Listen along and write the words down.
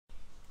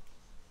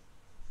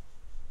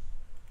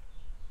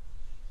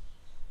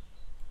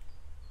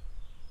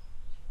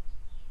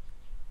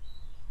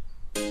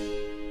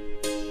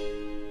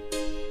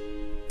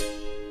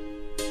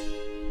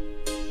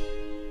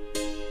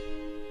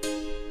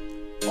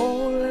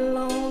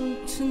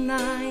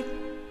tonight,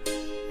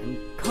 I'm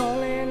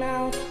calling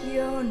out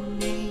your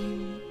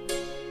name.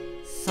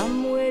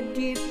 Somewhere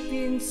deep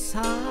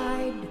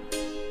inside,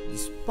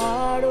 this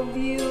part of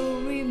you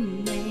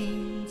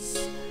remains.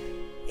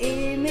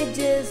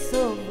 Images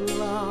of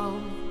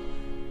love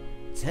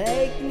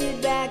take me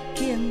back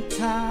in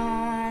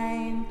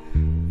time.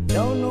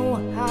 Don't know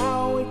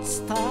how it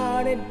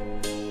started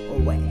or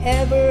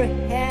whatever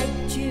had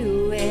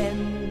to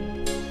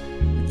end,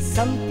 but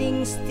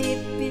something's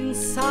deep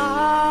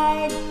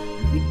inside,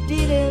 we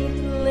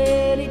didn't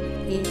let it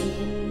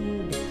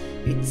in.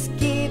 It's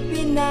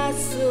keeping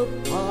us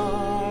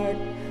apart.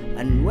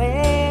 And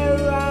where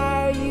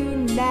are you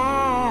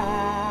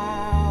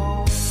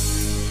now?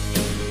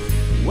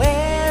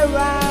 Where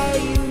are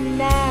you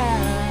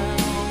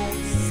now?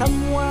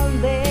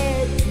 Someone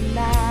there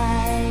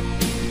tonight,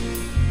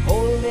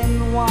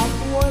 holding what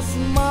was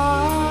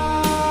mine.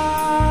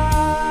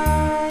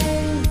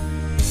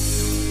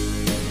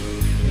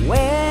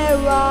 Where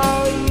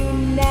are you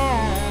now?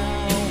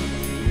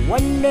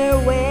 Wonder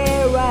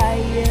where I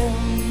am.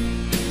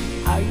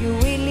 Are you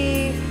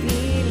really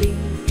feeling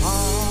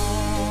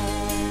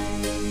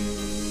fine?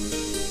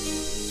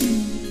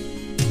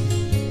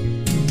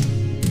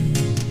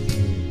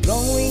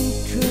 Going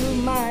through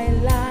my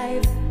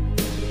life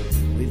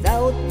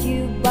without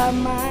you by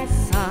my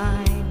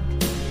side,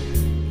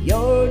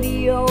 you're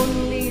the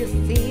only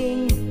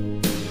thing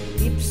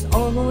keeps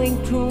on going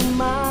through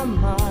my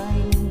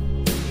mind.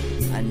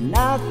 And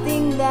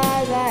nothing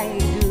that I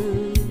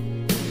do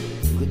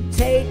could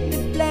take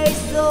the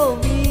place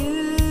of you.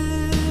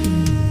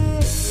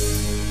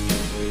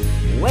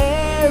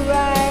 Where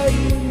are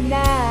you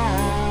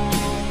now?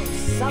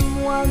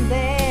 Someone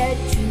there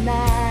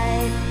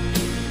tonight,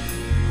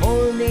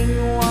 holding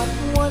what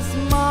was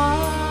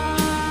mine.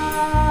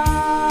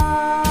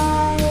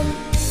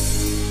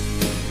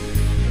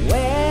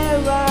 Where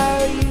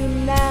are you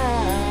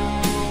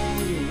now?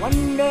 You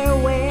wonder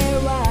where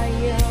I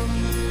am.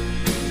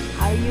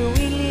 Are you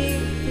really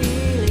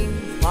feeling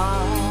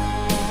fine?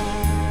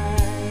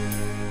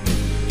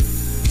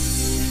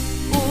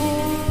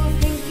 Ooh,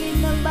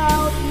 thinking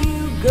about you,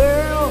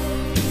 girl.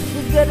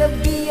 You gotta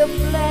be a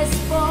place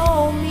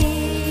for me,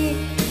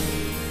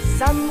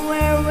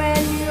 somewhere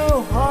in your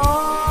heart.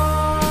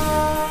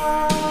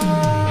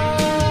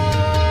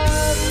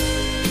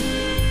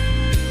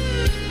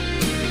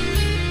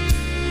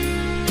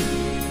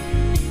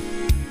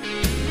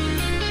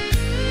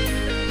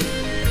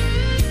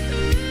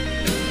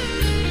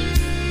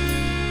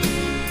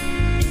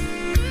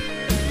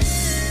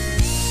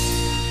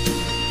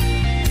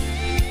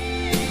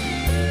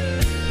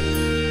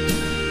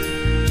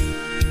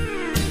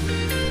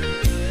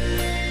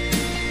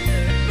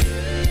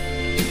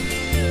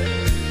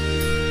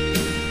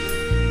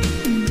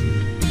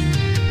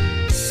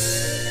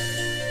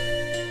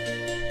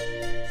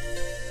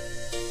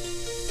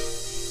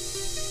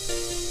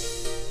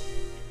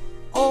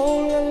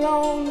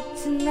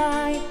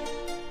 Tonight,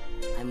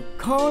 I'm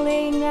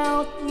calling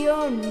out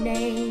your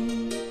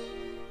name.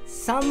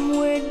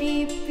 Somewhere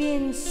deep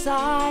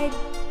inside,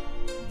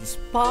 this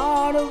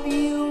part of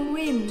you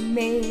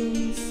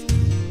remains.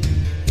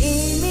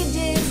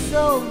 Images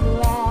of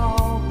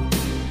love.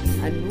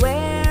 And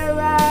where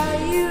are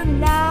you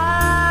now?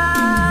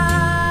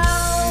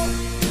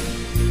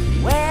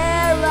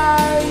 Where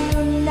are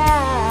you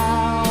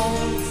now?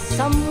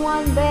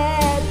 Someone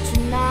there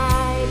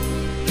tonight,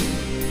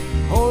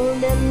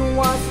 holding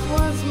what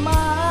was mine.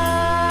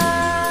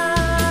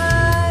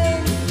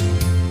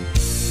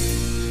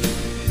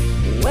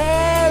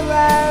 Where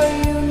are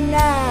you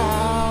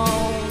now?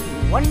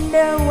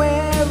 Wonder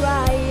where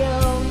I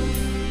am.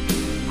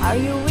 Are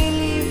you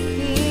really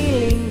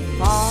feeling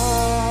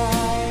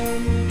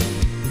fine?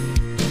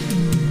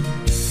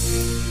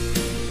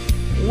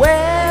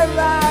 Where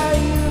are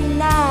you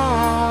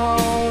now?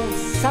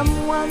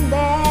 Someone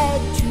there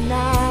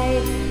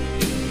tonight,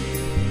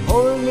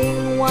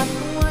 holding what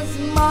was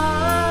mine.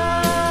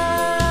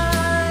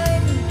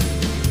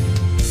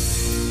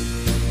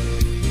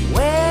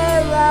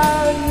 Where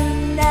are you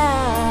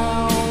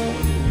now?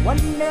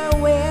 Wonder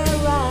where